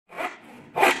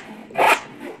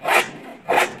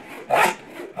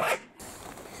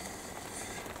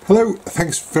Hello,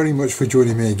 thanks very much for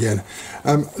joining me again.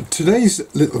 Today's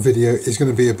little video is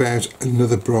going to be about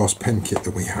another brass pen kit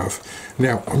that we have.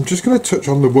 Now, I'm just going to touch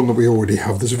on the one that we already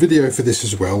have. There's a video for this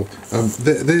as well.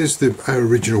 There's our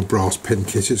original brass pen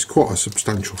kit. It's quite a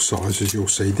substantial size, as you'll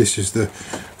see. This is the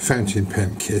fountain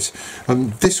pen kit.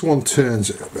 And this one turns,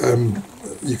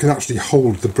 you can actually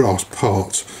hold the brass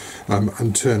parts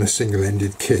and turn a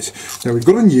single-ended kit. Now we've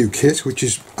got a new kit which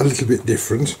is a little bit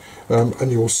different,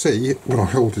 and you'll see when I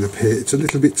hold it up here it's a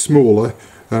little bit smaller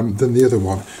than the other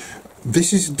one.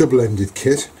 This is a double-ended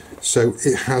kit, so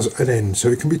it has an end, so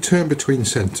it can be turned between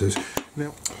centres.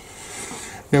 Now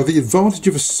the advantage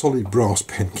of a solid brass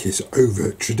pen kit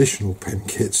over traditional pen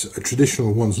kits,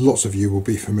 traditional ones lots of you will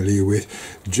be familiar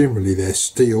with, generally they're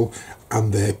steel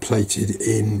and they're plated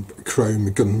in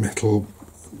chrome, gunmetal,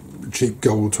 cheap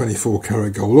gold, 24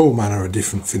 karat gold, all manner of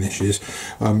different finishes.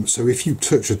 So if you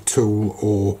touch a tool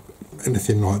or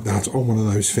anything like that on one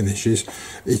of those finishes,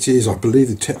 it is, I believe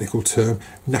the technical term,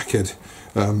 knackered.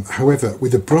 However,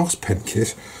 with a brass pen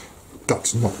kit,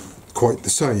 that's not quite the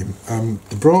same.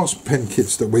 The brass pen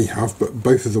kits that we have, but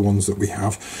both of the ones that we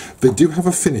have, they do have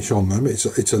a finish on them.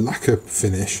 It's a lacquer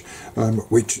finish,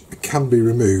 which can be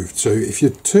removed. So if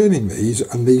you're turning these,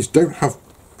 and these don't have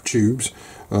tubes,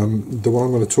 the one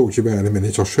I'm going to talk to you about in a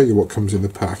minute, I'll show you what comes in the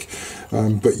pack,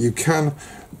 but you can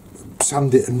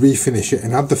sand it and refinish it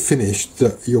and add the finish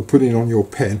that you're putting on your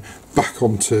pen back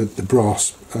onto the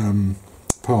brass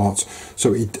parts,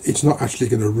 so it's not actually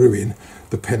going to ruin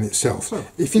the pen itself. So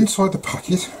if inside the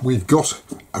packet we've got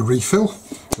a refill,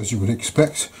 as you would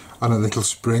expect, and a little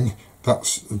spring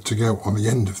that's to go on the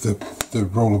end of the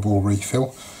rollerball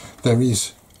refill. There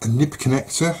is a nib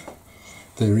connector,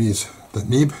 there is the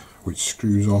nib which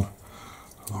screws on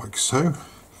like so,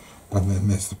 and then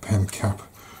there's the pen cap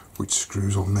which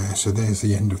screws on there. So there's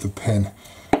the end of the pen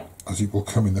as it will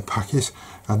come in the packet,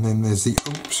 and then there's the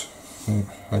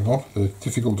hang on, they're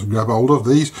difficult to grab hold of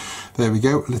these. There we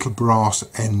go, a little brass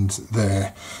end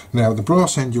there. Now the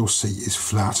brass end you'll see is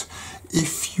flat.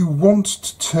 If you want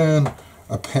to turn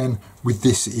a pen with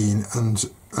this in and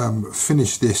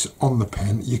finish this on the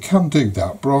pen, you can do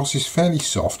that. Brass is fairly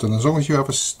soft, and as long as you have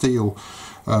a steel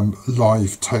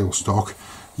live tailstock,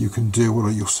 you can do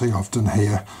what you'll see I've done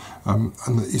here, and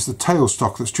it's the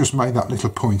tailstock that's just made that little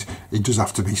point. It does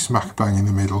have to be smack bang in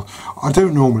the middle. I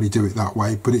don't normally do it that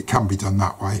way, but it can be done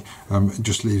that way. It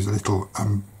just leaves a little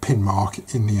pin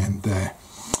mark in the end there.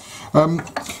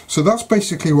 So that's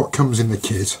basically what comes in the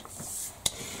kit.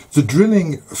 The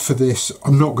drilling for this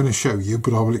I'm not going to show you,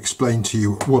 but I will explain to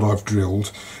you what I've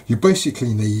drilled. You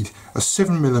basically need a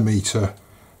 7mm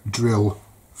drill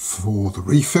for the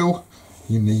refill.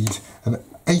 You need an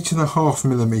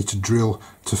 8.5mm drill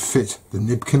to fit the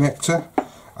nib connector,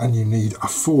 and you need a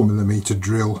 4mm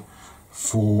drill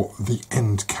for the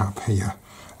end cap here.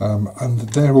 And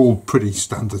they're all pretty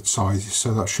standard sizes,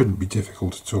 so that shouldn't be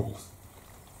difficult at all.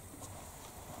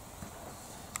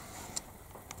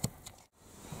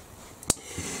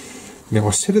 Now,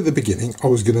 I said at the beginning I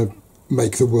was going to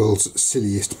make the world's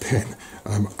silliest pen,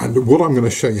 and what I'm going to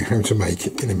show you how to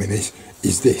make in a minute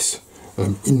is this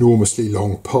enormously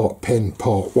long part pen,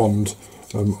 part wand.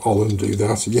 I'll undo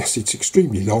that. Yes, it's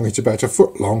extremely long, it's about 1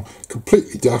 foot long,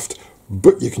 completely daft,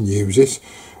 but you can use it,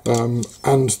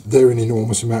 and they're an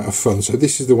enormous amount of fun. So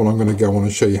this is the one I'm going to go on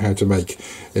and show you how to make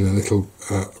in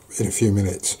a few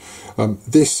minutes.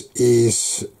 This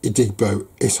is a dig bow.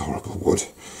 It's horrible wood.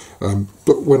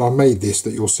 But when I made this,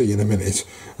 that you'll see in a minute,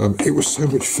 it was so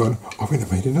much fun, I went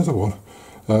and made another one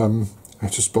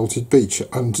out of spalted beech,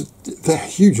 and they're a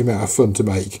huge amount of fun to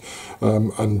make,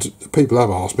 and people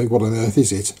have asked me what on earth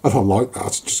is it, and I like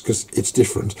that just because it's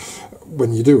different.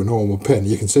 When you do a normal pen,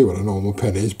 you can see what a normal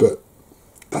pen is, but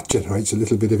that generates a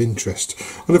little bit of interest.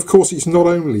 And of course it's not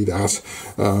only that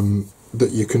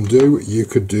that you can do. You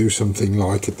could do something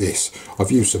like this.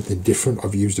 I've used something different.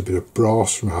 I've used a bit of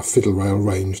brass from our fiddle rail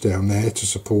range down there to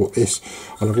support this,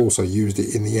 and I've also used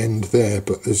it in the end there,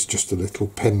 but there's just a little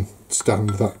pen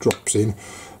stand that drops in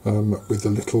with a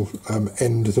little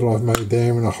end that I've made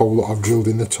there and a hole that I've drilled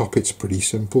in the top. It's pretty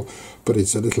simple, but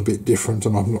it's a little bit different,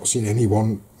 and I've not seen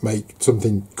anyone make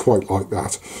something quite like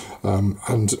that.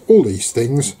 And all these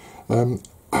things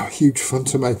are huge fun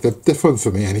to make. They're fun for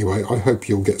me anyway. I hope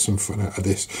you'll get some fun out of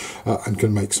this and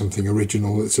can make something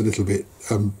original that's a little bit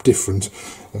different.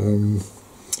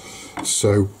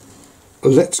 So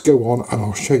let's go on and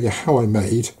I'll show you how I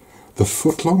made the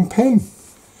foot-long pen.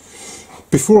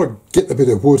 Before I get the bit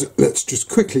of wood, let's just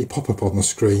quickly pop up on the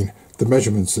screen the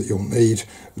measurements that you'll need.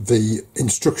 The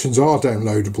instructions are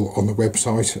downloadable on the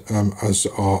website, as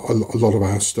are a lot of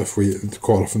our stuff.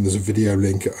 Quite often there's a video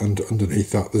link, and underneath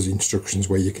that there's instructions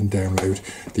where you can download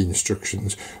the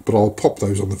instructions, but I'll pop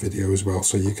those on the video as well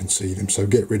so you can see them. So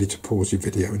get ready to pause your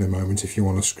video in a moment if you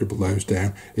want to scribble those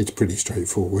down. It's pretty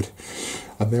straightforward,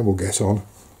 and then we'll get on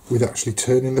with actually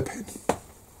turning the pen.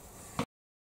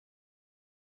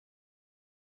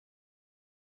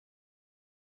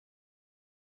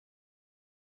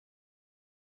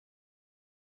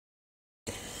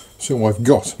 So I've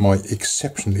got my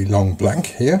exceptionally long blank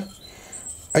here,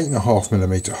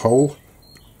 8.5mm hole,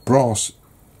 brass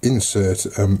insert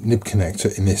nib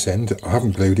connector in this end. I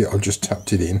haven't glued it, I've just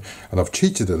tapped it in, and I've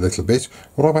cheated a little bit.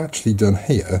 What I've actually done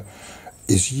here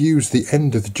is use the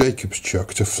end of the Jacob's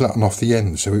chuck to flatten off the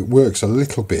end, so it works a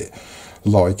little bit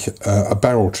like a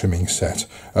barrel trimming set,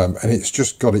 and it's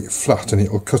just got it flat and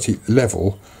it'll cut it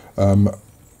level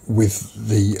with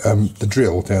the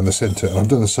drill down the centre. And I've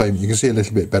done the same, you can see a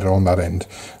little bit better on that end,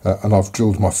 and I've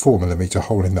drilled my 4mm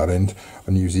hole in that end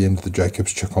and used the end of the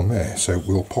Jacob's chuck on there. So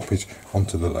we'll pop it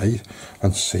onto the lathe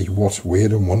and see what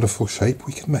weird and wonderful shape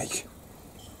we can make.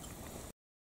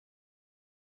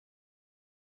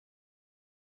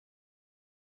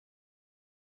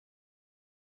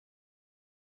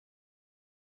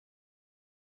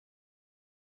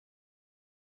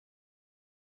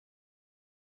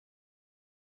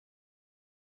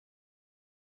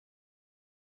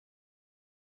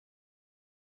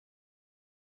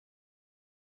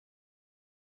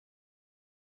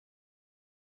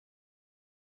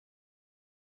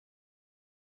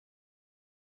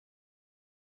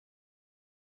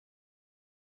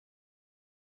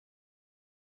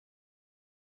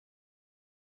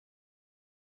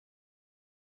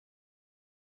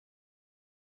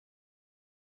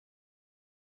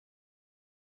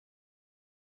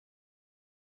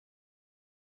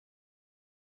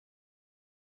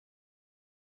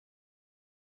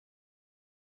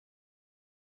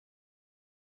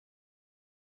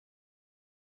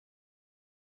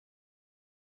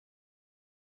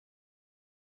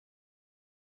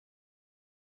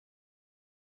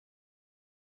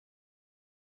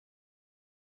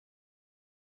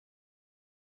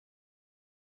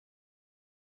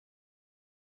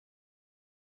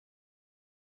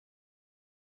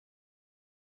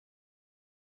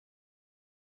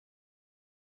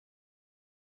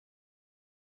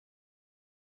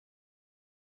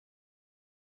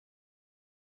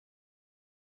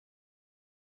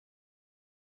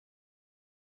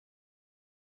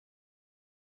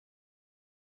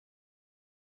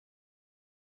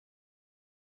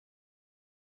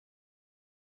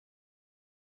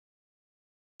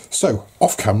 So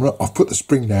off camera I've put the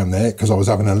spring down there because I was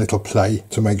having a little play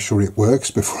to make sure it works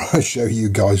before I show you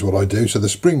guys what I do. So the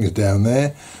spring is down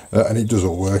there, and it does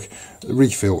all work. The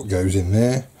refill goes in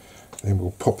there, then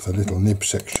we'll pop the little nib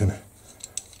section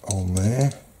on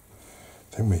there,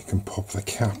 then we can pop the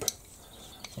cap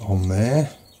on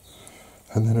there,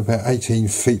 and then about 18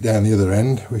 feet down the other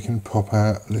end we can pop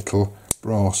our little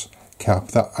brass cap.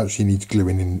 That actually needs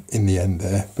gluing in the end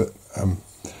there, but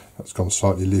that's gone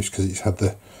slightly loose because it's had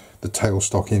the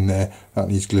tailstock in there. That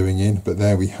needs gluing in, but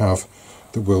there we have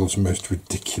the world's most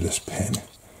ridiculous pen.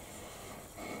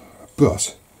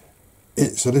 But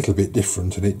it's a little bit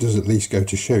different, and it does at least go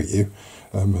to show you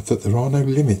that there are no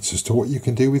limits as to what you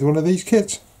can do with one of these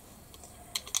kits.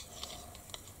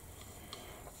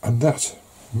 And that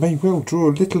may well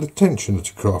draw a little attention at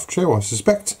a craft show, I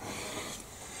suspect.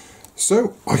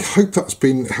 So I hope that's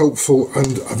been helpful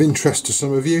and of interest to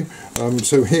some of you.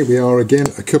 So here we are again,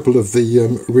 a couple of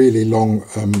the really long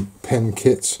pen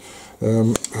kits,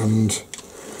 and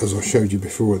as I showed you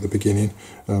before at the beginning,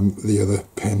 the other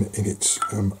pen in its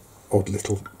odd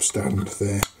little stand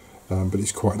there, but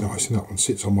it's quite nice, and that one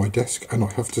sits on my desk, and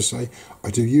I have to say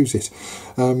I do use it.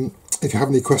 If you have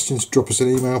any questions, drop us an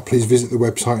email. Please visit the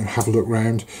website and have a look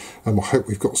round. I hope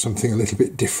we've got something a little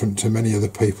bit different to many other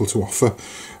people to offer.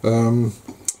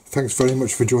 Thanks very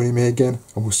much for joining me again,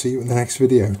 and we'll see you in the next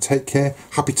video. Take care,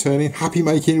 happy turning, happy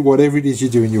making, whatever it is you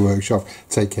do in your workshop.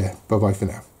 Take care. Bye bye for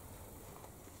now.